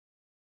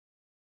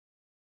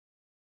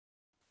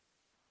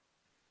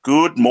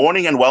Good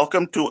morning and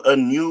welcome to a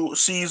new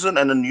season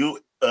and a new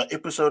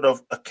episode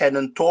of A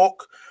Cannon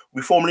Talk.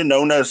 We're formerly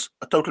known as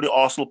a Totally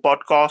Arsenal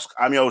podcast.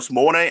 I'm your host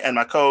Mornay and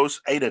my co-host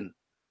Aiden.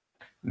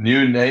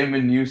 New name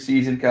and new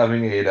season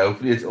coming ahead.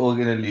 Hopefully, it's all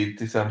going to lead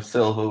to some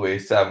silverware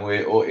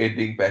somewhere or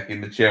ending back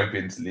in the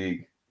Champions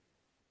League.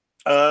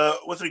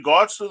 With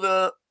regards to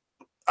the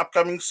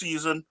upcoming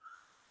season,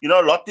 a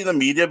lot in the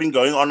media have been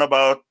going on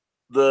about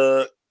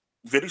the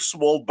very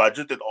small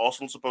budget that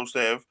Arsenal's supposed to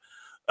have.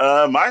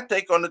 My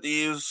take on it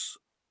is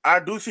I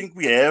do think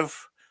we have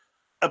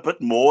a bit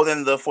more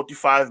than the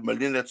 45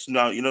 million that's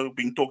now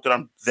being talked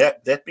around.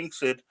 That being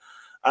said,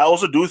 I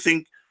also do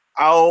think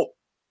our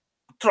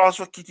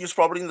transfer kitty is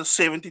probably in the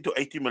 70 to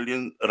 80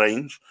 million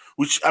range,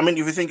 which, I mean,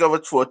 if you think of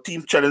it for a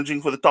team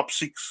challenging for the top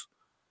six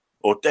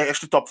or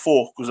actually top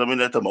four, because I mean,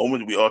 at the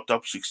moment we are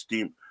top six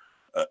team.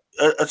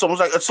 It's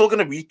almost like it's still going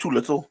to be too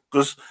little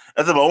because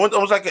at the moment,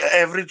 almost like an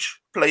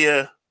average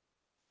player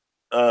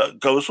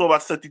goes for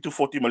about 30 to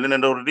 40 million,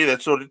 and already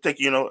that's already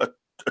taking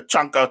a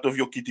chunk out of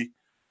your kitty.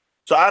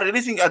 So I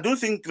do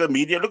think the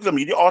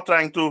media are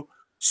trying to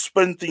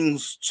spin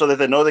things so that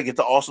they know they get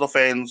the Arsenal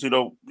fans,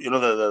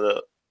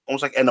 the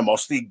almost like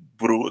animosity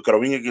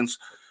growing against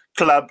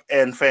club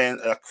and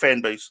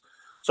fan base.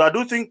 So I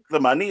do think the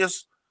money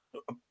is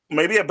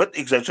maybe a bit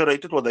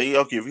exaggerated what they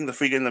are giving the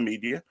figure in the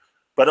media,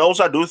 but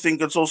also I do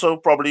think it's also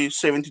probably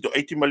 70 to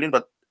 80 million.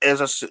 But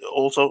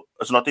also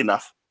it's not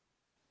enough.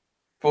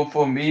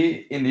 For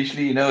me,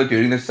 initially,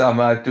 during the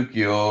summer, I took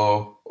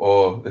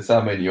the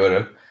summer in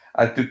Europe,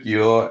 I took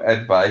your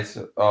advice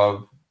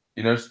of,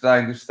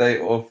 trying to stay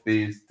off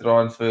these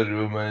transfer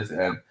rumors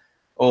and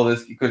all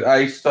this because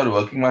I started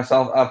working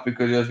myself up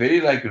because there was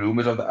very like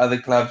rumors of the other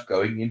clubs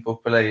going in for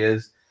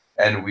players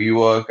and we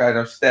were kind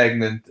of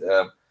stagnant.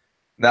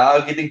 Now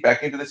getting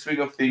back into the swing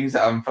of things,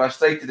 I'm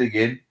frustrated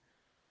again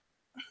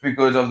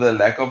because of the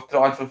lack of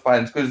transfer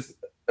funds. Because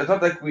it's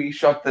not like we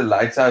shot the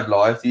lights out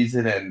last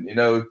season and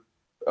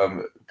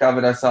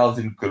covered ourselves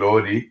in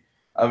glory.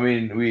 I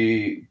mean,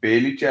 we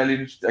barely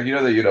challenged. The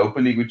Europa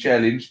League we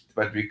challenged,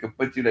 but we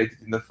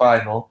capitulated in the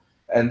final,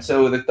 and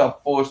so the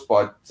top four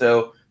spot.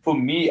 So for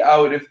me, I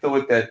would have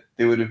thought that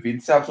there would have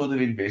been some sort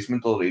of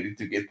investment already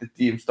to get the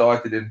team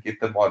started and get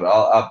the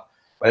morale up.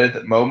 But at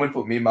the moment,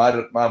 for me, my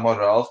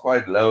morale is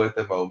quite low at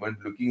the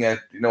moment. Looking at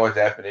what's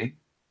happening,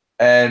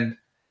 and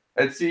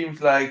it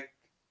seems like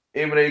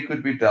Emre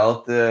could be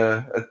dealt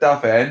a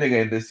tough hand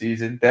again this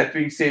season. That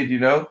being said,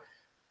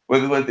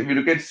 if you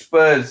look at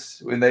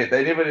Spurs, when they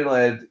never really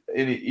had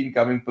any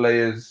incoming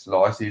players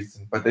last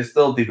season, but they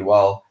still did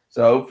well.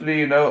 So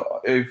hopefully,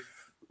 if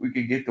we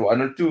can get to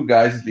one or two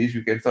guys at least,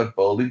 we can start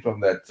building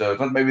from that. So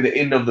it's not maybe the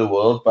end of the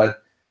world,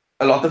 but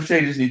a lot of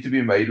changes need to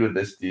be made with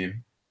this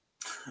team.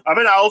 I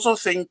mean, I also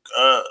think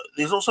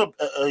there's also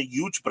a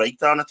huge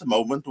breakdown at the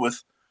moment with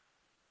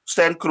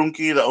Stan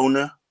Kroenke, the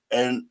owner,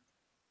 and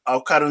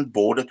our current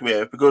board that we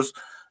have, because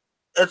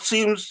it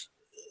seems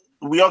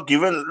we are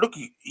given. Look,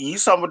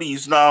 he's somebody.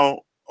 He's now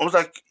almost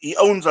like he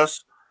owns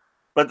us,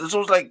 but it's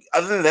almost like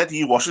other than that,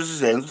 he washes his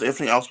hands with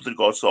everything else with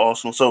regards to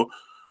Arsenal. So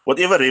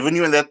whatever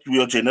revenue and that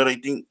we are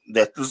generating,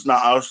 that is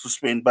now ours to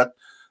spend. But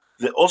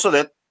also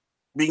that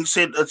being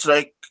said, it's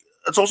like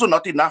it's also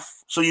not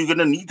enough. So you're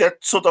gonna need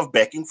that sort of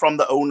backing from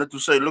the owner to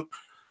say, look,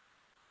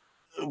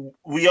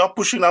 we are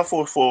pushing now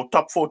for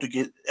top four to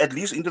get at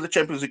least into the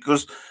Champions League.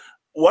 Because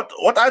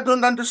what I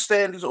don't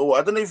understand is, or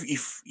I don't know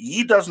if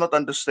he does not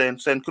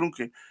understand Stan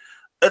Kroenke,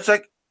 it's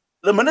like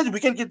the minute we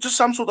can get just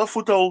some sort of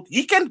foothold,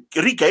 he can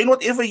regain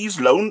whatever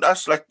he's loaned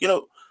us, like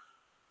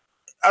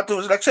out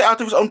of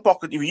his own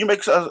pocket. If he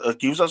makes us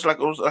gives us like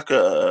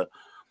a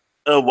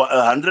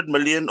 100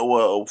 million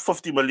or a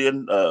 50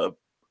 million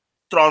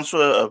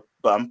transfer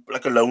bump,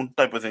 like a loan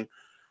type of thing,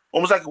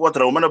 almost like what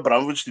Roman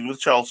Abramovich did with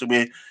Chelsea,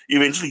 where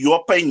eventually you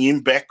are paying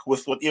him back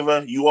with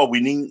whatever you are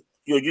winning,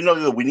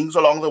 the winnings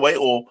along the way,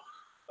 or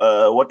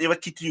whatever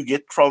kit you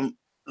get from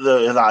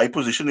the high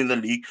position in the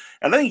league.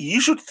 And then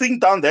you should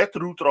think down that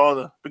route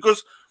rather,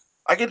 because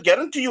I can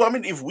guarantee you, I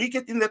mean, if we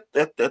get in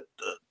that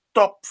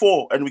top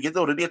four and we get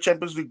already a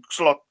Champions League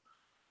slot,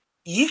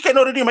 he can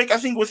already make, I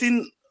think,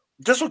 within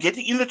just for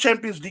getting in the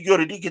Champions League, you're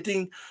already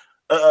getting,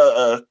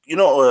 a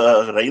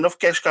rain of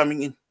cash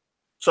coming in.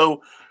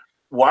 So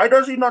why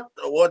does he not?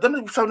 Well, I don't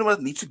know if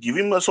someone needs to give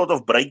him a sort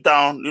of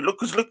breakdown.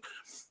 Because look,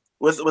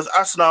 with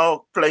us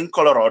now playing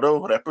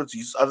Colorado Rapids,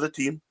 his other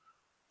team,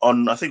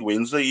 on I think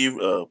Wednesday eve,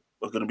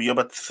 going to be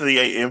about 3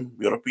 a.m.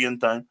 European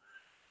time.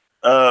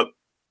 Uh,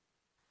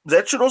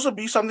 that should also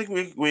be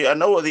something we I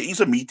know there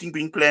is a meeting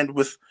being planned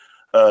with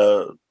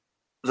uh,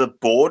 the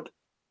board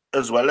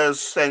as well as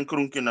Stan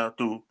Kroenke now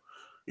to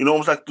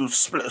almost like to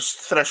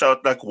thresh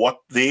out like what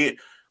their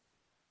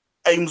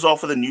aims are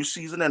for the new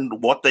season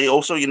and what they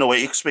also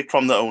expect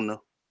from the owner.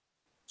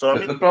 So I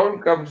The mean,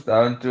 problem comes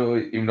down to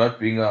him not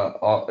being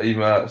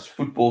even a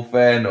football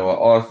fan or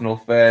Arsenal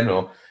fan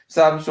or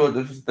some sort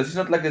of. This is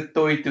not like a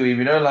toy to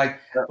him, like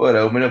for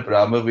Roman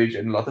Abramovich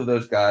and a lot of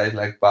those guys,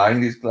 like buying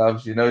these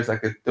clubs, it's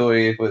like a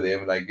toy for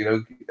them. Like,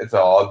 it's a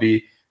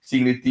hobby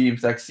seeing the team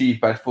succeed.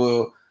 But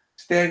for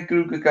Stan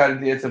Kroenke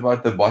currently it's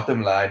about the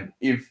bottom line.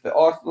 If the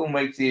Arsenal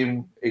makes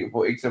him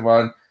for X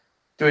amount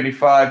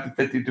 25 to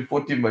 30 to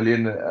 40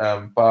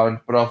 million pound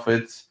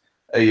profits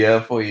a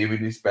year for him in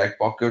his back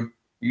pocket,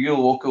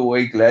 he'll walk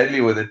away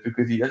gladly with it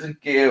because he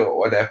doesn't care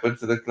what happens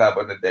to the club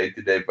on a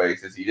day-to-day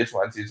basis. He just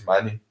wants his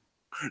money.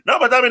 No,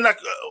 but I mean, like,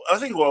 I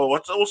think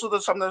what's also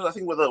that sometimes I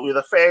think where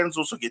the fans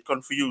also get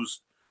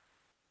confused.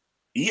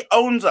 He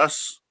owns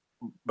us,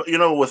 you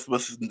know, with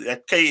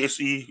at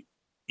KSE,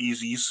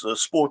 his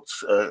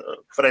sports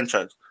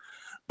franchise.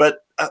 But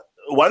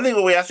one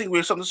thing where I think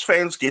where sometimes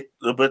fans get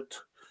a bit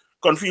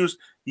confused,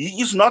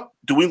 he is not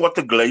doing what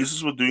the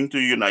Glazers were doing to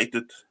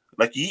United.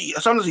 Like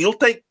sometimes he'll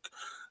take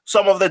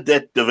some of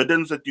that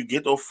dividends that you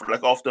get off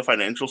like after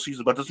financial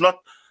season, but it's not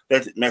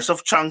that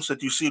massive chunks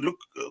that you see. Look,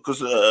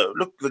 because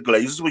look, the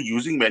Glazers were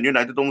using Man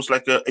United almost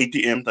like a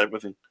ATM type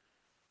of thing.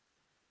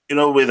 You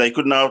know, where they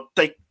could now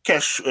take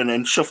cash and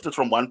then shift it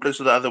from one place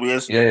to the other.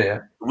 Whereas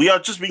we are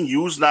just being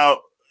used now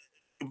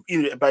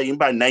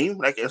by name,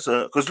 like as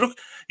a, because look,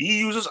 he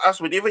uses us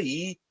whenever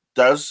he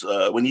does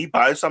when he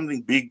buys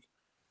something big,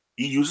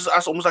 he uses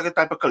us almost like a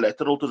type of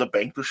collateral to the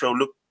bank to show,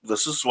 look,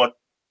 this is what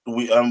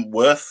we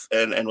worth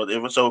and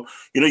whatever. So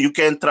you know, you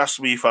can trust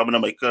me if I'm gonna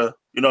make a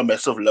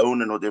massive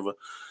loan and whatever.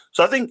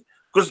 So I think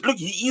because look,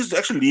 he is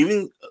actually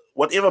leaving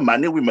whatever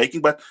money we're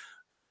making, but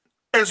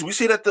as we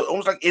said at the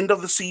almost like end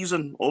of the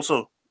season,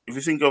 also if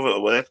you think of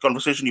that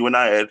conversation you and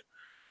I had,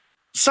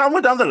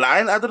 somewhere down the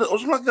line, I don't know,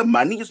 also like the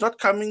money is not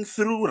coming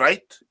through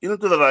right, to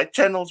the right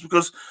channels,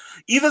 because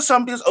either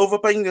somebody's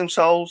overpaying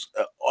themselves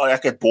or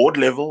like at board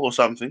level or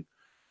something.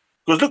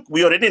 Because look,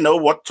 we already know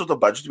what sort of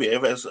budget we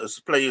have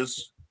as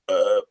players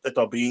that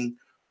are being,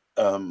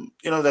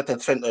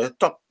 that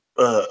top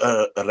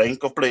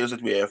rank of players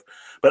that we have.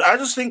 But I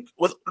just think,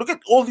 look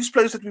at all these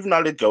players that we've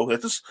now let go.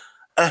 That is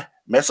a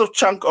massive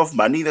chunk of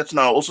money that's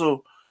now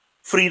also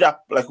freed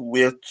up, like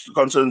where it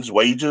concerns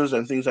wages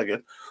and things like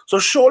that. So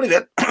surely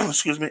that,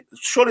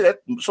 surely that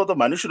sort of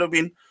money should have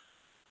been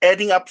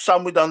adding up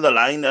somewhere down the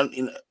line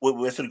and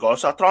with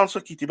regards to our transfer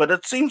kitty. But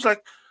it seems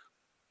like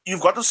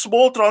you've got a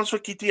small transfer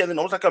kitty and then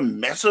almost like a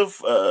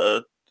massive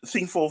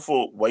thing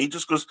for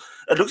wages, because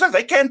it looks like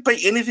they can't pay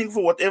anything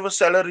for whatever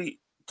salary,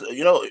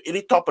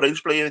 any top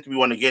range player that we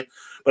want to get.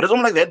 But it's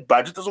almost like that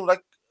budget is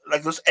almost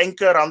like this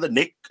anchor around the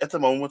neck at the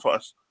moment for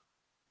us.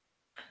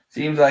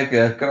 Seems like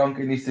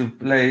Kroenke needs to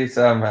play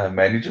some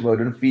manager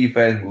mode on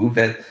FIFA and move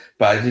that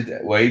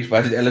wage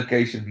budget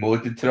allocation more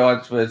to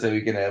transfer, so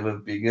we can have a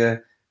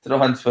bigger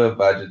transfer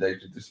budget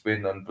actually to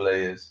spend on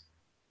players.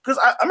 Because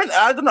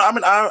I don't know.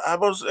 I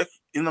was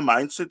in the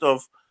mindset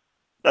of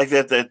like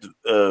that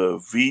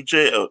VJ,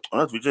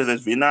 not VJ,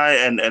 that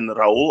Vinay and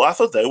Raul. I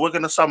thought they were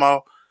going to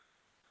somehow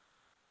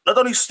not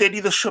only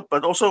steady the ship,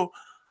 but also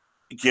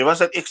give us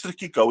that extra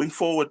kick going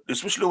forward,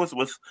 especially with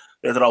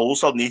that Raul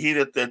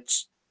Salnihi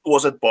that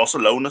was at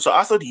Barcelona. So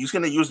I thought he's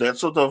going to use that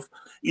sort of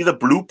either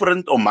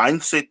blueprint or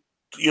mindset,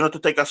 to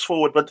take us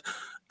forward. But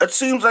it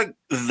seems like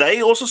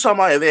they also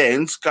somehow have their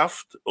hands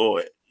cuffed,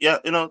 or they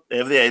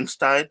have their hands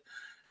tied.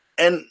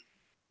 And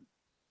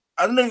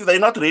I don't know if they're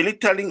not really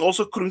telling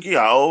also Kroenke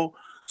how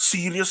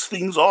serious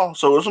things are.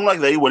 So it's not like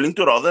they're willing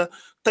to rather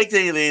take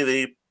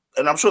their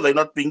and I'm sure they're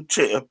not being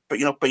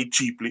paid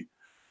cheaply.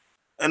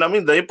 And I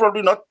mean, they're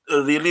probably not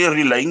really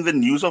relaying the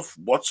news of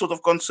what sort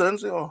of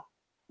concerns they are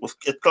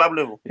at club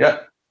level. Yeah,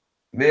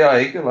 there are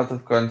a lot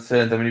of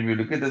concerns. I mean, if you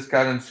look at this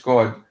current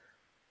squad,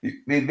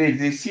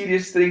 there's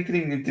serious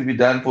strengthening need to be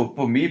done.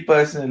 For me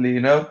personally,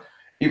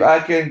 if I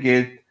can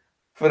get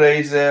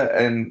Fraser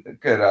and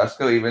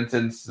Carrasco, even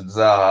since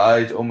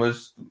Zaha is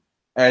almost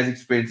as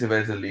expensive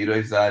as a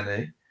Leroy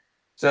Sané.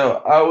 So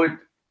I would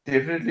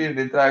definitely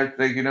then try to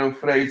take,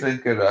 Fraser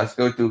and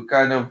Carrasco to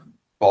kind of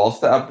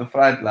bolster up the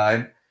front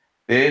line.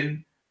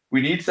 Then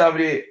we need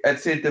somebody at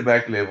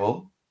centre-back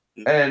level.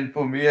 And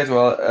for me as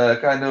well,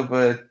 kind of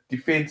a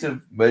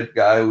defensive mid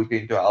guy who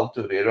can to help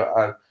Torreira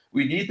out.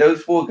 We need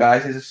those four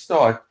guys as a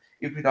start.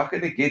 If we're not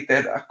going to get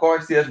that, I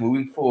can't see us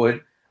moving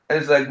forward. And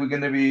it's like we're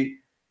going to be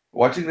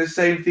watching the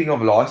same thing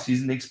of last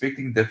season,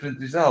 expecting different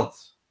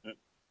results.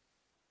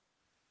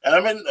 And I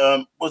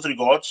mean, with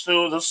regards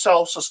to the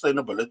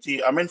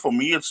self-sustainability, I mean, for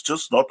me, it's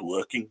just not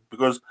working,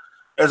 because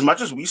as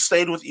much as we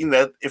stayed within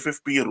that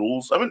FFP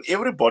rules, I mean,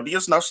 everybody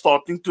is now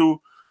starting to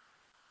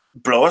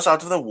blow us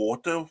out of the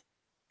water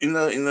in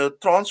the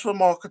transfer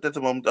market at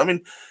the moment. I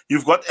mean,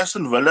 you've got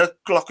Aston Villa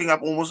clocking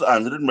up almost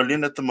 100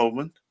 million at the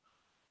moment.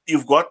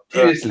 You've got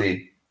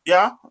seriously.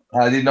 Yeah.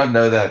 I did not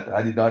know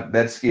that.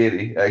 That's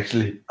scary,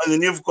 actually. And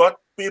then you've got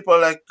people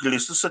like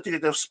Leicester City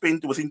that have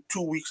spent within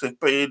 2 weeks, they've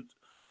paid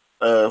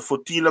for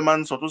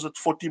Tielemans, what was it,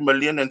 40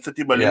 million and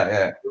 30 million.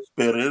 Yeah.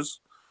 Perez.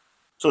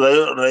 So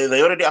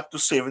they're already up to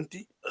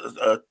 70.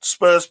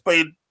 Spurs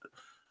paid,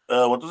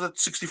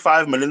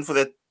 65 million for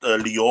that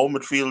Lyon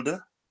midfielder.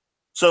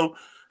 So,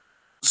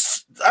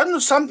 I don't know,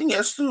 something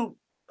has to,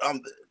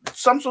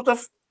 some sort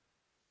of,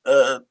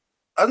 I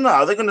don't know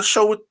how they're going to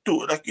show it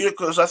to,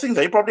 because I think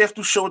they probably have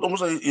to show it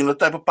almost in a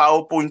type of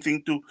PowerPoint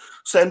thing to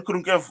Stan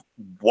Kroenke of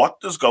what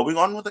is going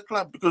on with the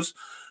club. Because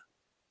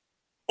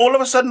all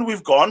of a sudden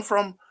we've gone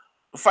from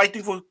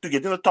fighting to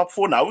get in the top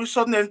 4. Now we're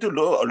suddenly having to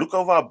look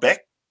over our back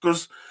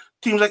because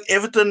teams like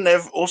Everton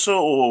have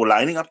also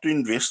lining up to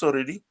invest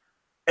already.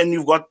 And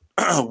you've got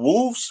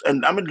Wolves,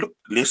 and I mean, look,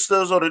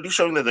 Leicester's already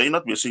showing that they're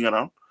not messing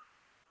around.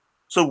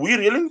 So we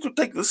really need to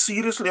take this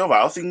seriously of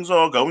how things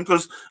are going.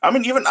 Because I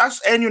mean, even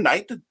us and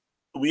United,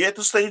 we're at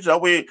the stage now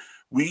where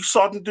we're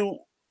starting to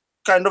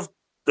kind of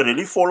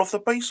really fall off the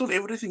pace of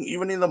everything,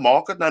 even in the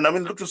market. And I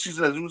mean, look, the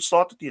season hasn't even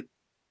started yet.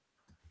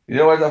 You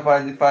know what I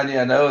find it funny?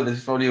 I know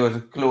this probably was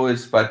a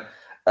clause, but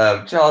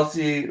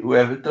Chelsea, who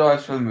have a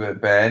transfer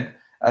ban,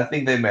 I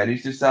think they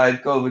managed to sign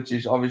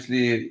Kovacic.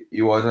 Obviously,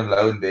 he was on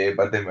loan there,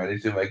 but they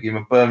managed to make him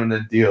a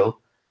permanent deal.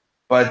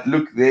 But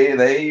look,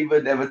 they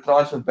even have a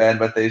transfer ban,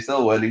 but they're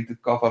still willing to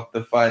cough up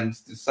the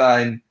funds to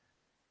sign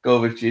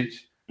Kovacic.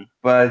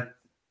 But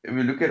if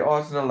we look at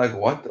Arsenal, like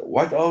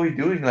what are we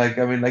doing? Like,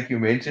 I mean, like you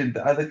mentioned,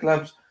 the other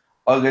clubs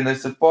are gonna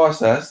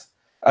surpass us.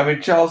 I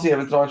mean, Chelsea have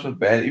a transfer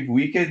ban. If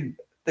we can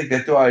take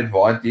that to our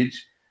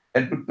advantage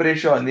and put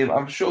pressure on them,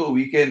 I'm sure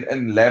we can.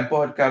 And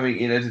Lampard coming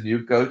in as a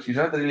new coach, he's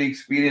not really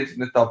experienced in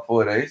the top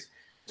 4 race.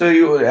 So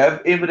you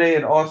have Emre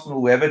and Arsenal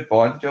who have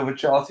advantage over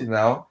Chelsea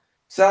now.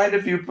 Sign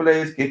a few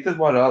players, get the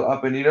morale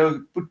up,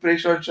 and put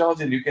pressure on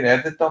Chelsea, and you can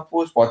have the top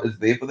 4 spot. It's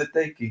there for the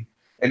taking.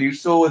 And you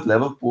saw with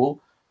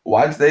Liverpool,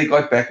 once they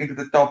got back into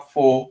the top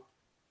 4,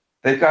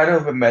 they kind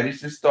of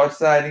managed to start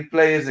signing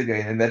players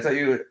again, and that's how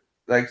you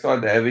like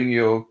start having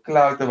your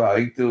clout of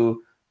having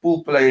to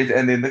pull players,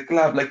 and then the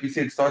club, like you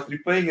said, starts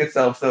repaying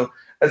itself. So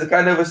it's a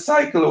kind of a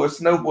cycle or a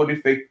snowball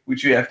effect,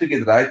 which you have to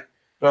get right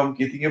from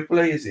getting your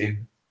players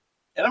in.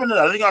 And I mean,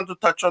 another thing I want to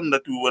touch on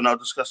that we were now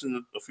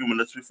discussing a few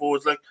minutes before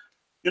is like,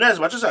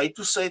 as much as I hate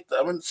to say it,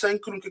 I mean, saying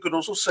Kroenke could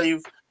also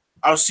save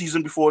our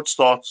season before it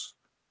starts.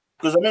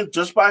 Because, I mean,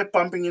 just by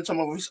pumping in some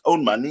of his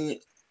own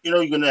money,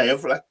 you're going to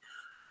have, like,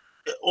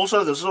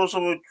 also, this is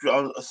also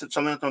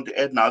something I want to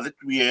add now that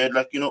we had,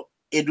 like,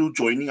 Edu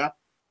joining up.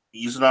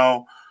 He's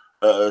now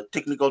a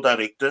technical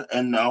director.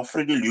 And now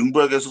Freddie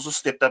Ljungberg has also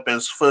stepped up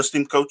as first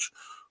team coach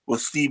with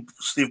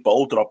Steve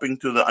Bowl dropping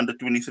to the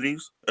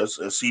under-23s as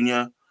a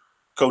senior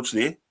coach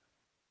there.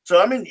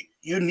 So, I mean,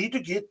 you need to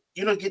get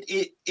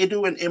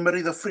Edu and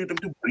Emery the freedom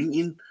to bring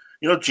in,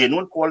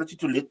 genuine quality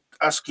to let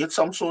us get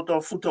some sort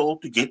of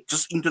foothold to get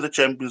just into the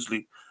Champions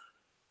League.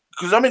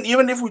 Because, I mean,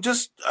 even if we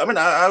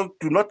I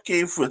do not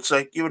care if it's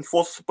like even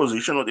 4th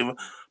position or whatever,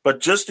 but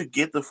just to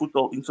get the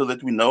foothold in so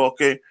that we know,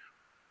 okay,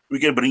 we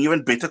can bring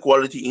even better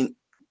quality in.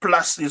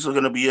 Plus, there's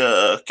going to be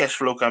a cash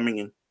flow coming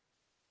in.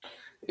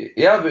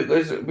 Yeah,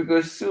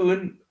 because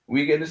soon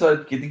we're going to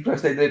start getting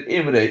frustrated at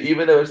Emre,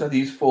 even though it's not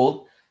his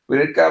fault. When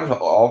it comes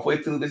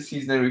halfway through the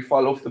season and we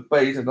fall off the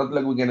pace, it's not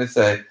like we're going to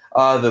say,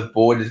 the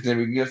board is going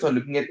to be. We're going to start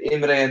looking at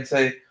Emre and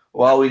say,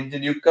 well, we need a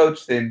new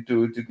coach then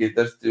to get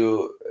us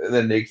to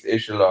the next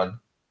echelon.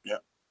 Yeah.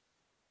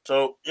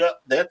 So, yeah,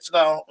 that's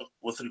now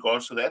with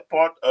regards to that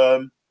part.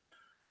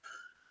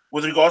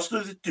 With regards to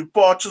the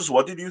departures,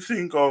 what did you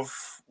think of,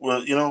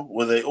 well,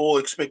 were they all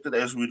expected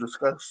as we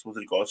discussed with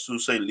regards to,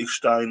 say,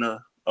 Lichtsteiner?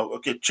 Oh,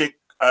 okay, Cech.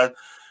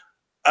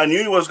 I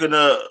knew he was going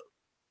to,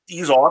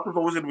 his heart was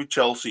always going to be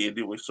Chelsea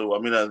anyway. So, I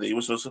mean, there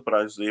was no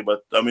surprise there.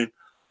 But, I mean,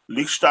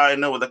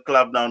 Lichtsteiner with the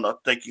club now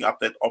not taking up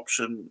that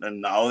option.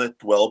 And now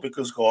that Welbeck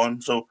is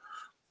gone. So,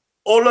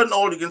 all in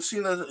all, you can see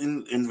that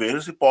in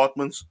various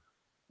departments,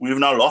 we've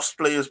now lost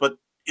players. But,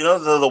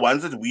 the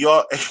ones that we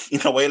are,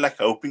 in a way, like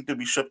hoping to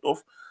be shipped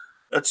off,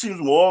 it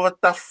seems more of a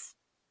tough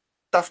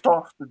task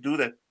to do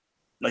that.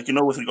 Like,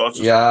 with regards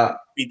to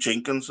Pete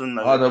Jenkins and...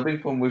 I'm hoping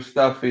for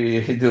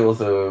Mustafi to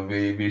also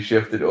be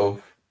shifted off.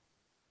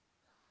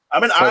 I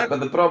mean, but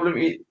the problem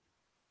is...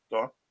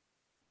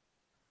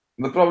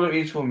 The problem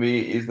is for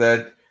me is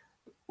that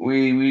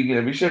we're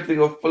going to be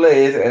shifting off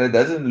players and it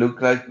doesn't look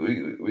like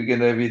we're going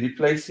to be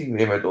replacing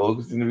them at all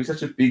because there's going to be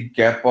such a big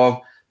gap of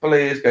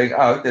players going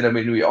out. And I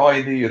mean, we are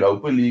in the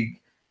Europa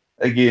League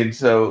again,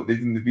 so there's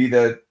going to be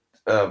that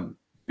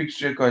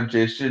fixture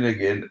congestion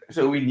again.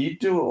 So we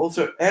need to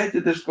also add to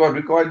the squad.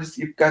 We can't just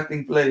keep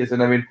cutting players.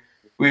 And I mean,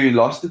 we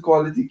lost the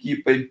quality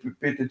keeper in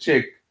Petr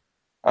Cech.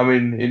 I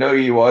mean,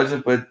 he was a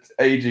bit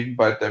aging,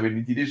 but I mean,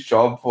 he did his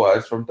job for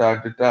us from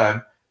time to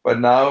time. But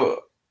now,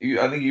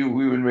 I think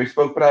when we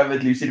spoke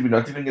privately, you said we're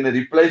not even going to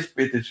replace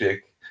Petr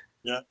Cech.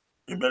 Yeah,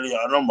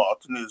 Emiliano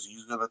Martinez,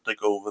 he's going to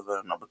take over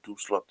the number 2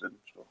 slot then.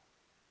 So.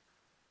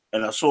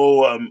 And I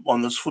saw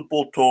on this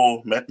football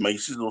tour, Matt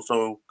Macy's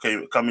also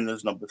coming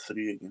as number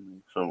 3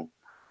 again. So,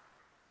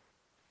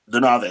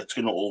 don't know how that's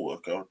going to all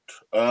work out.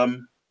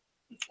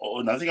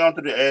 Another thing I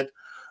wanted to add,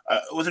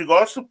 with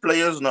regards to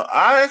players now,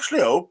 I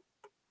actually hope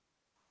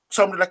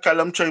somebody like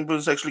Callum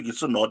Chambers actually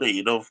gets a nod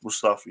ahead of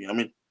Mustafi. I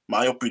mean,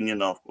 my opinion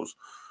now, of course.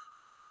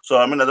 So,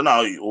 I mean, I don't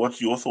know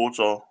what your thoughts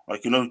are.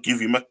 Like,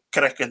 give him a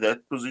crack at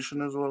that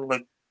position as well.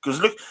 Like,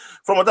 because look,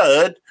 from what I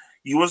heard,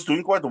 he was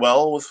doing quite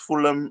well with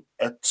Fulham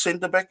at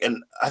centre-back.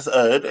 And as I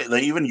heard,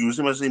 they even used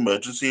him as an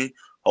emergency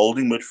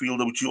holding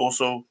midfielder, which he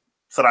also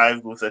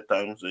thrived with at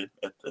times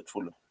at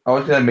Fulham. I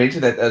was going to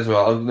mention that as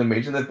well. I was going to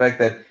mention the fact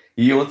that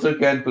he also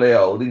can play a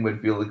holding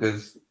midfield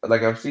because,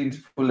 like, I've seen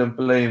Fulham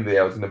playing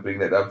there. I was going to bring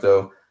that up.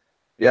 So,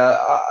 yeah,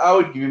 I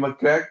would give him a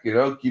crack,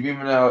 give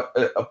him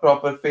a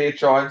proper fair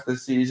chance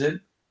this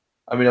season.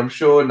 I mean, I'm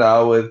sure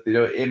now with,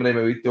 Emre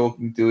maybe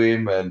talking to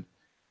him and,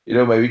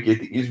 maybe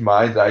getting his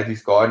mind right,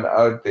 he's gone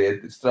out there,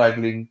 the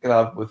struggling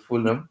club with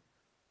Fulham.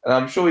 And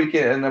I'm sure he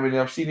can, and I mean,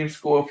 I've seen him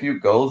score a few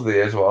goals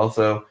there as well.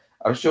 So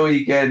I'm sure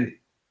he can,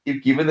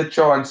 if given the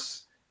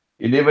chance,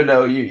 you never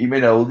know.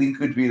 Even Holding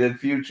could be the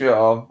future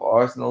of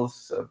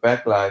Arsenal's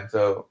backline.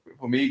 So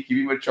for me, give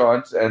him a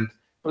chance and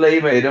play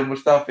him ahead of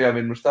Mustafi. I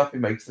mean, Mustafi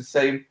makes the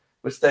same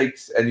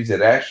mistakes and he's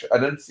rash. I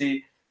don't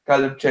see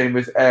Callum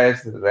Chambers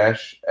as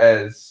rash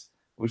as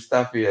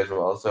Mustafi as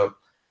well. So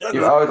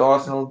give out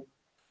Arsenal.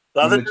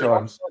 The Give other him the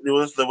chance.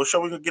 they were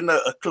showing again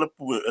a clip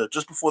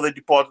just before they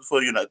departed for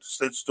the United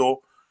States tour.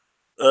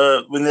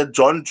 When they had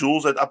John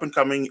Jules, that up and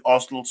coming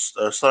Arsenal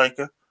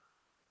striker,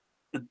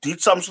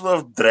 did some sort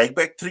of drag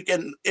back trick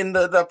and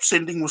ended up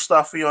sending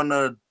Mustafi on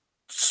a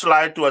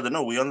slide to, I don't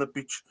know, way on the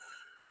pitch.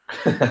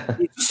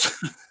 I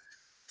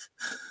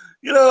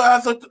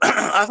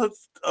thought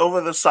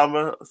over the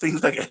summer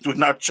things like that would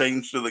not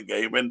change to the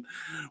game. And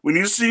when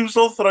you see him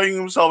still throwing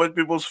himself at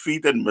people's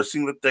feet and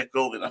missing the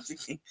tackle, then I'm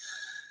thinking,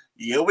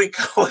 here we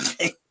go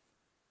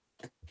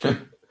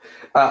again.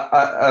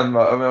 I'm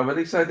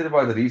really excited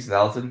about Reece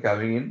Nelson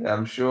coming in.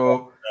 I'm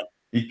sure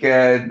he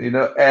can,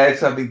 add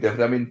something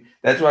different. I mean,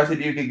 that's why I said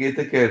you can get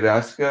the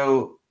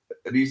Carrasco,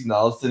 Reece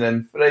Nelson,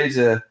 and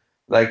Fraser,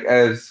 like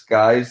as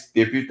guys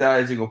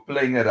deputizing or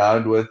playing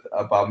around with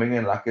Aubameyang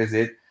and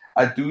Lacazette.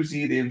 I do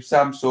see them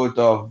some sort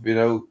of,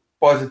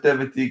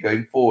 positivity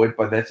going forward,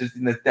 but that's just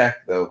in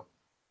attack, though.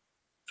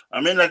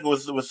 I mean, like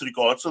with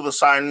regards to the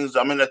signings,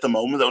 I mean, at the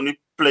moment, the only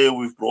player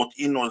we've brought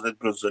in was that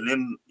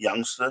Brazilian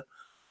youngster,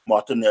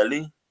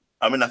 Martinelli.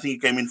 I mean, I think he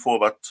came in for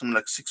about something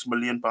like £6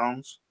 million.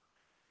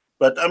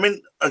 But I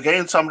mean,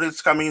 again, somebody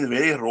that's coming in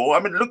very raw. I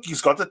mean, look,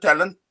 he's got the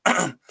talent,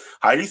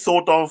 highly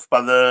thought of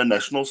by the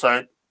national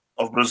side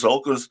of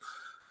Brazil, because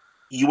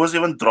he was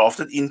even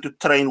drafted in to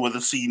train with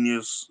the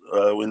seniors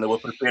when they were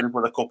preparing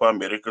for the Copa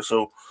America.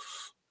 So,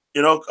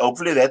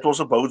 hopefully that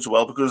also bodes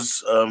well,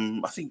 because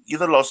I think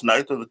either last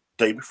night or the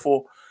day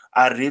before,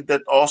 I read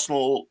that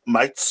Arsenal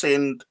might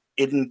send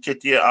Eden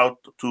Nketiah out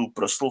to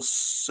Bristol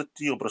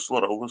City or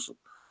Bristol Rovers.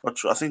 Not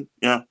sure. I think,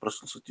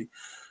 Bristol City.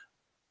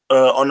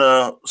 On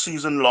a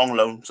season-long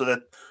loan, so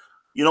that,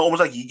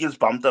 almost like he gets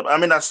bumped up. I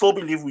mean, I still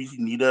believe we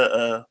need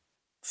a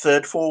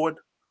third forward,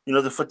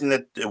 to fit in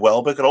that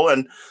Welbeck role,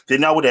 and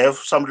then I would have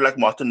somebody like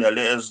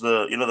Martinelli as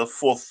the, the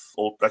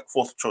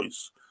fourth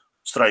choice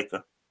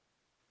striker.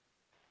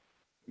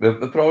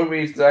 The problem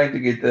is trying to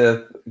get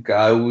a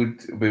guy who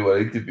would be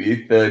willing to be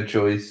a third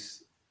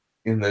choice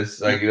in this,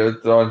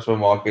 transfer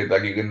market.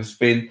 Like, you're going to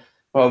spend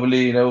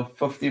probably,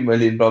 50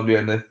 million probably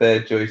on a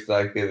third choice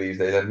striker these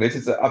days. Unless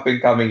it's an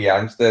up-and-coming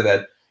youngster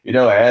that,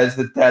 has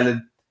the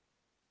talent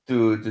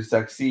to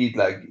succeed.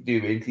 Like,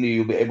 eventually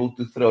you'll be able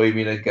to throw him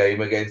in a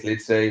game against,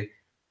 let's say,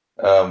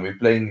 we're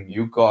playing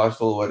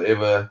Newcastle,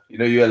 whatever.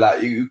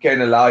 You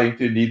can allow him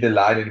to lead the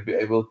line and be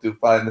able to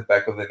find the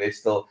back of the net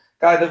still.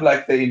 Kind of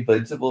like the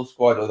Invincible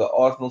squad or the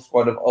Arsenal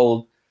squad of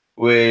old,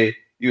 where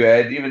you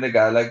had even a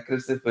guy like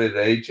Christopher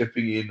Ray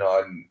chipping in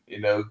on,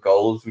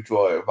 goals which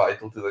were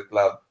vital to the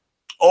club.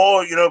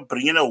 Or,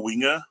 bring in a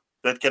winger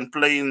that can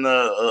play in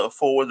the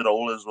forward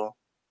role as well.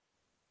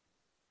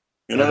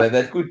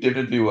 That could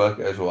definitely work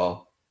as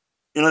well.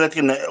 That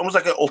can almost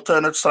like an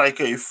alternate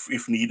striker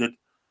if needed.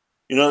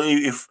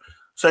 If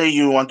say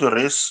you want to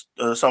rest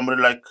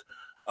somebody like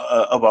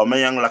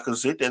Aubameyang,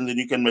 Lacazette, and then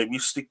you can maybe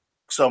stick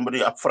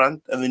somebody up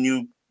front, and then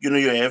you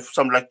have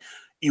something like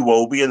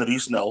Iwobi and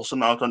Reece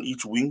Nelson out on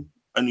each wing,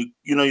 and if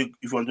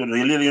you want to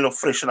really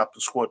freshen up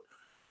the squad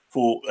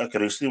for like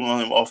resting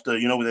on him after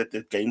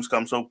that games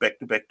come so back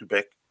to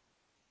back.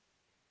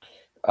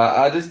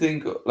 I just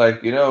think,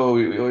 like, we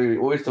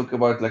always talk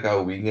about like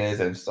our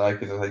wingers and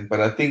strikers and things, but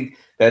I think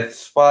that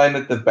spine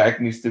at the back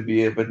needs to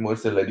be a bit more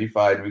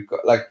solidified. We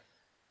got, like,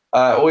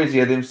 I always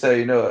hear them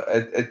say,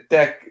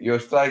 attack, your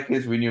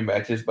strikers win your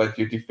matches, but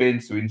your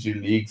defense wins your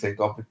leagues and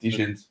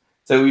competitions.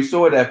 So we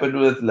saw what happened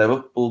with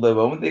Liverpool. The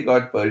moment they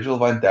got Virgil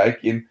van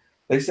Dijk in,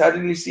 they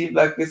suddenly seemed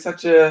like they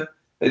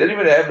don't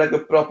even have like a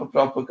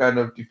proper kind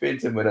of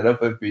defensive. I don't know if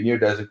Fabinho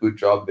does a good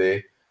job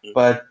there,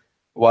 but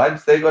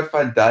once they got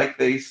Van Dijk,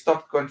 they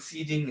stopped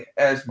conceding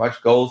as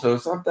much goals. So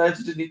sometimes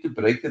you just need to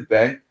break the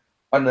bank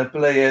on a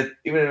player,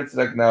 even if it's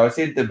like now a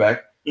centre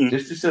back,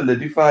 just to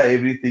solidify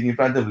everything in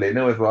front of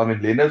Leno as well. I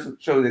mean, Leno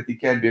showed that he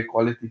can be a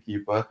quality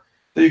keeper.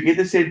 So you get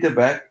a centre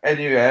back, and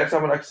you have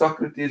someone like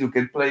Socrates who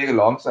can play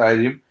alongside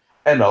him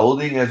and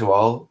Holding as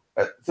well.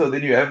 So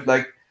then you have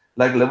like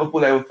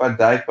Liverpool have Van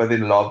Dijk, but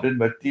then Lovren,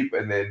 Matip,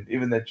 and then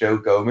even that Joe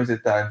Gomez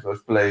at times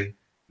was playing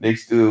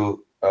next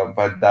to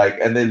Van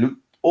Dijk, and they looked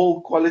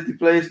all quality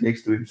players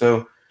next to him.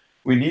 So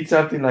we need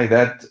something like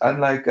that,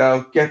 unlike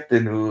our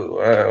captain who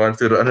wants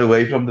to run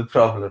away from the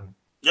problem.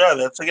 Yeah,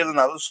 that's again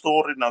another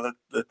story now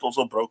that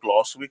also broke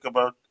last week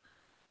about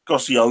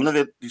Koscielny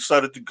that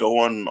decided to go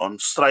on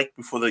strike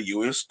before the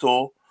US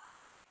tour.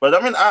 But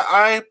I mean,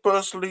 I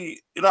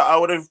personally, I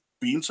would have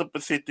been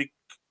sympathetic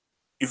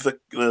if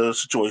the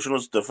situation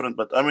was different.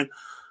 But I mean,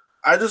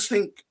 I just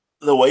think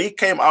the way he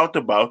came out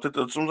about it,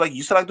 it seems like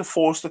he's trying to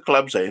force the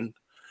club's hand.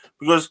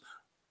 Because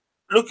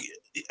look,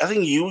 I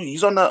think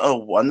he's on a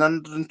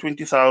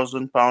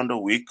 £120,000 a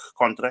week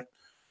contract,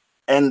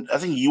 and I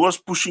think he was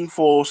pushing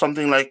for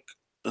something like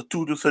a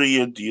 2 to 3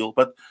 year deal.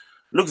 But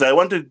look, they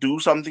want to do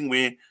something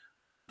where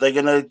they're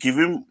gonna give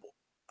him,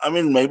 I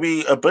mean,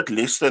 maybe a bit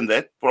less than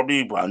that,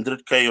 probably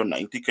 100K or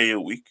 90K a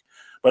week,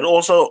 but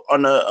also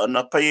on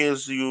a pay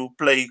as you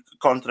play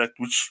contract,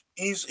 which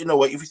is in a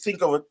way, if you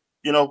think of it,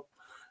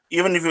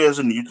 even if you're as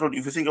a neutral,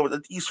 if you think of it,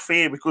 it is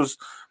fair because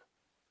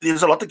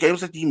there's a lot of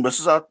games that he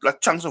misses out, like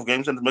chunks of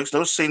games, and it makes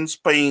no sense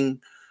paying,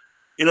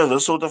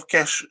 this sort of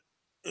cash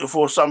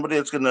for somebody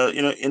that's gonna,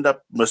 end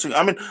up missing.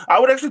 I mean, I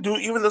would actually do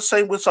even the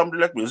same with somebody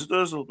like Mesut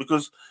Ozil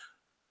because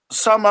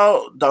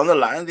somehow down the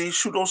line there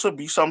should also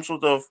be some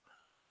sort of,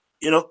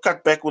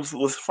 cut back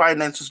with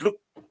finances. Look,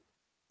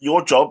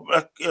 your job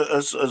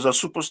as a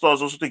superstar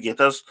is also to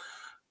get us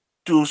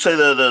to say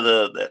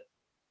the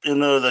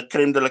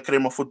creme de la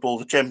creme of football,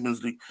 the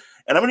Champions League.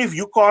 And I mean, if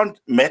you can't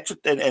match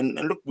it, and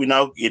look, we're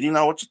now getting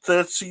what's the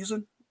third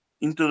season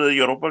into the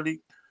Europa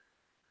League.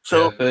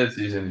 So yeah, third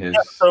season, yes.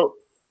 Yeah, so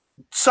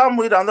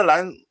somewhere down the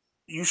line,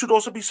 you should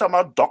also be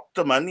somehow dock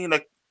the money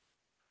like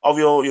of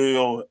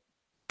your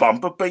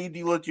bumper pay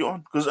deal that you're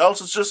on, because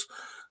else it's just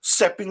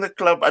sapping the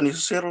club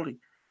unnecessarily.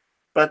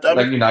 But I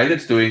Like mean,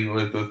 United's doing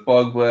with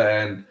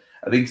Pogba and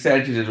I think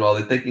Sanchez as well.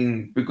 They're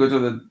taking, because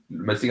of the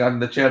missing out in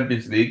the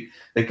Champions League,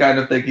 they're kind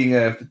of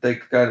have to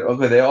take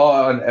okay, they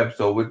are on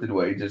exorbitant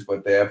wages,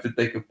 but they have to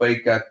take a pay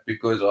cut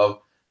because of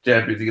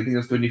Champions League. I think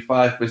it's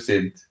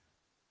 25%.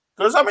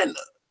 because I mean,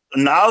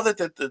 now that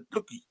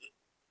look,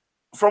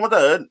 from what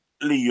I heard,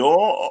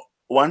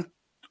 Lyon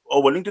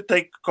are willing to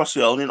take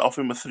Koscielny and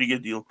offer him a 3 year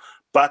deal,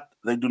 but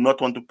they do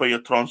not want to pay a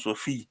transfer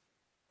fee.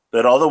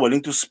 They're rather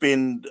willing to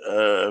spend,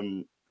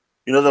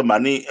 the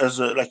money as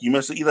like you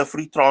must either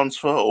free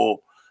transfer, or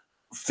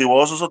there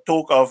was also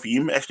talk of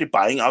him actually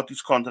buying out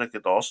his contract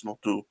at Arsenal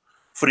to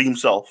free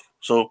himself.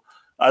 So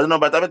I don't know,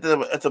 but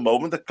at the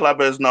moment the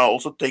club has now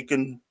also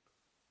taken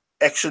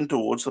action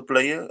towards the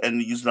player,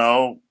 and he's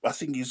now, I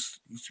think he's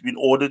been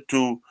ordered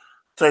to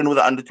train with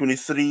the under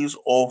 23s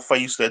or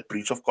face that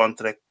breach of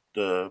contract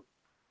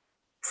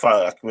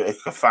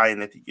fine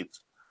that he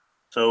gets.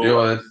 So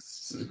Yeah,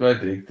 it's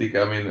quite hectic.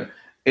 I mean,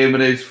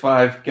 Emirates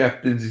 5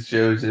 captains is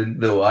chosen.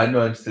 The one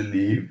wants to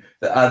leave.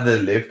 The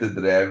other left at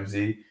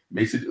Ramsey.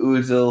 Mesut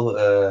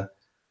Ozil,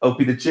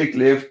 Peter Cech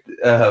left.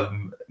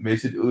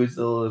 Mesut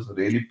Ozil is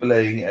really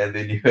playing. And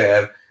then you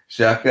have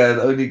Xhaka,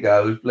 the only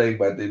guy who's playing.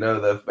 But,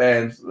 the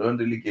fans don't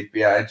really get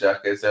behind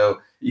Xhaka. So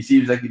he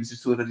seems like he's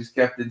just sort of his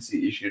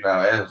captaincy issue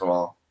now as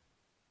well.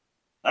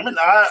 I mean,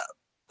 I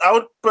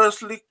would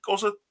personally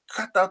also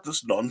cut out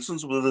this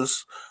nonsense with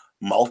this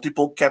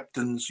multiple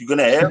captains. You're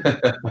gonna have.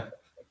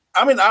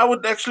 I mean, I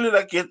would actually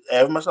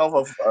have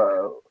myself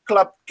a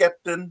club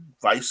captain,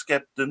 vice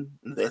captain,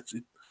 and that's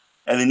it.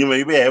 And then you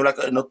maybe have like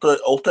an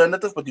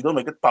alternative, but you don't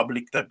make it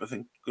public type of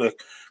thing.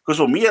 Because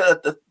for me,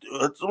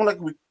 it's almost like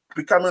we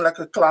becoming like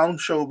a clown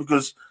show.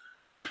 Because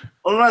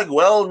I'm like,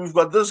 well, we've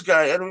got this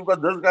guy, and we've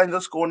got this guy in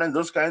this corner, and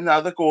this guy in the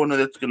other corner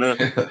that's gonna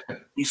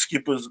be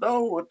skippers.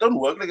 No, it don't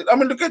work like it. I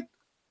mean, look at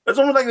it's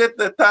almost like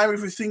that time.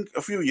 If you think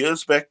a few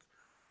years back,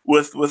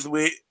 with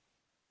where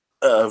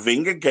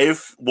Wenger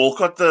gave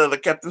Walcott the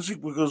captaincy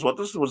because what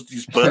was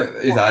his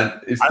birth? His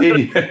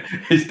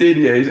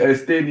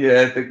tenure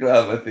at the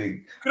club, I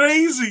think.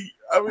 Crazy.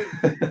 I mean,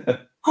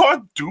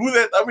 can't do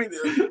that. I mean,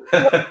 it's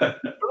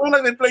not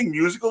like they're playing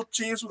musical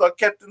chairs with our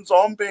captain's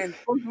armband.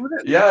 Can't do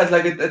that. Yeah, it's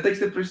like it takes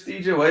the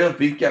prestige away of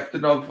being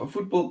captain of a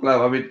football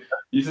club. I mean,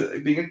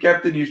 being a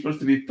captain, you're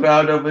supposed to be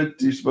proud of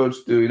it. You're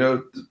supposed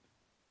to,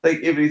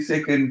 take every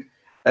second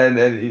and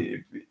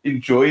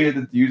enjoy it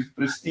and use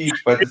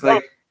prestige. But it's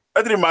like.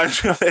 It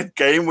reminds me of that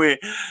game where,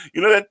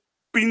 that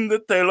pin the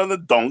tail on the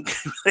donkey.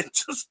 They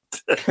just.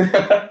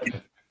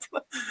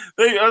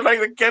 They are like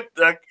the cat,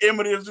 like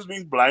Emery is just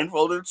being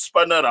blindfolded,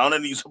 spun around,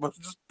 and he's supposed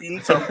to just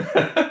pin something.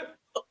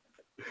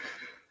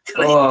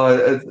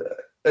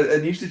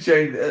 It used to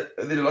change. There's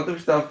a lot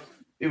of stuff,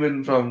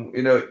 even from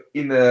in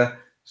the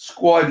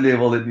squad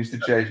level, it needs to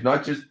change.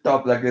 Not just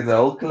top, like the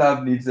whole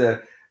club needs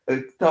a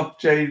top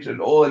change,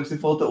 and it's to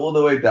filter all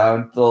the way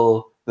down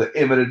till the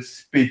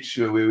Emirates pitch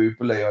where we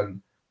play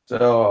on. So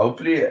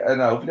hopefully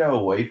our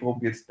away form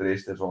gets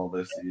stressed as well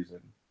this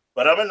season.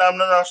 But I mean, I'm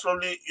gonna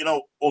slowly,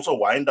 also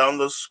wind down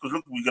this because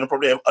look, we're gonna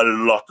probably have a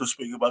lot to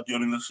speak about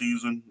during the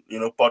season,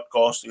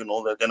 podcasting and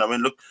all that. And I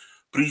mean, look,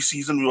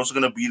 pre-season we're also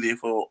gonna be there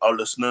for our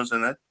listeners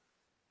and that.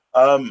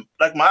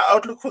 Like my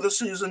outlook for the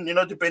season,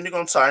 depending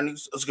on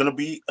signings, is gonna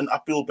be an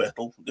uphill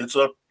battle. It's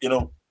not,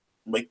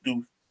 make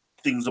two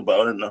things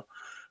about it now,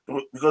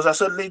 because I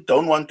certainly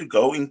don't want to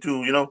go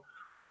into,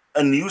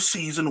 a new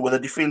season with a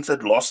defense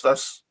that lost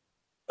us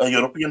a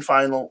European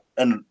final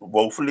and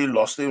woefully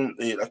lost them,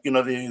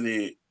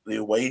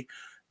 their way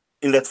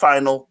in that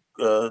final,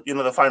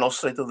 the final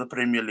straight of the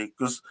Premier League.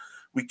 Because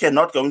we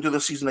cannot go into the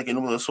season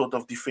again with a sort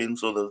of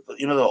defense or the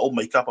whole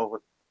makeup of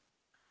it.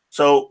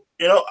 So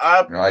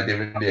I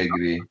definitely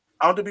agree.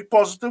 I want to be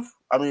positive.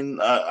 I mean,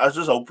 I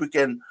just hope we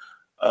can,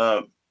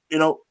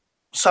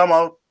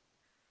 somehow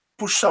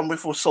push somewhere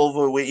for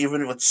silverware,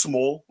 even if it's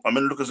small. I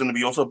mean, look, it's going to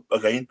be also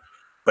again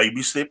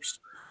baby steps.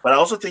 But I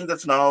also think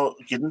that's now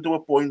getting to a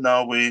point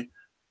now where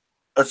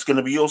it's going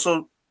to be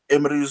also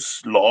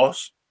Emery's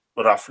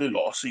roughly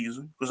last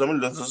season. Because I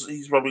mean,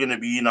 he's probably going to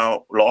be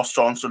now last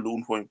chance to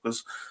loan for him.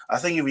 Because I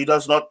think if he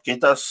does not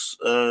get us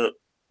the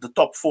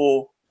top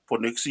 4 for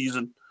next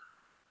season,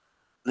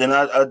 then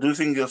I do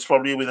think that's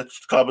probably where the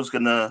club is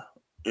going to,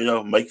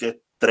 make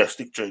that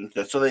drastic change.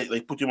 So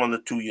they put him on the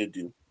 2-year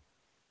deal.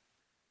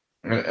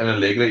 And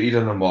Allegra is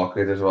on the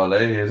market as well.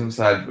 He hasn't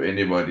signed for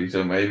anybody,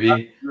 so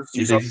maybe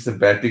he takes a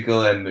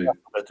sabbatical and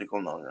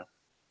sabbatical now. Yeah.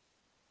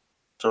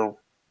 So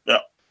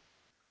yeah.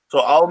 So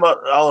I'll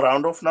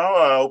round off now.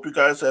 I hope you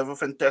guys have a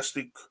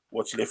fantastic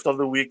what's left of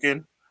the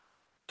weekend.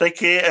 Take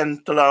care,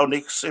 and till our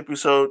next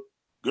episode.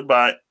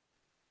 Goodbye.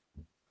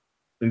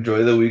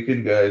 Enjoy the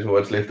weekend, guys.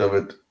 What's left of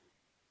it.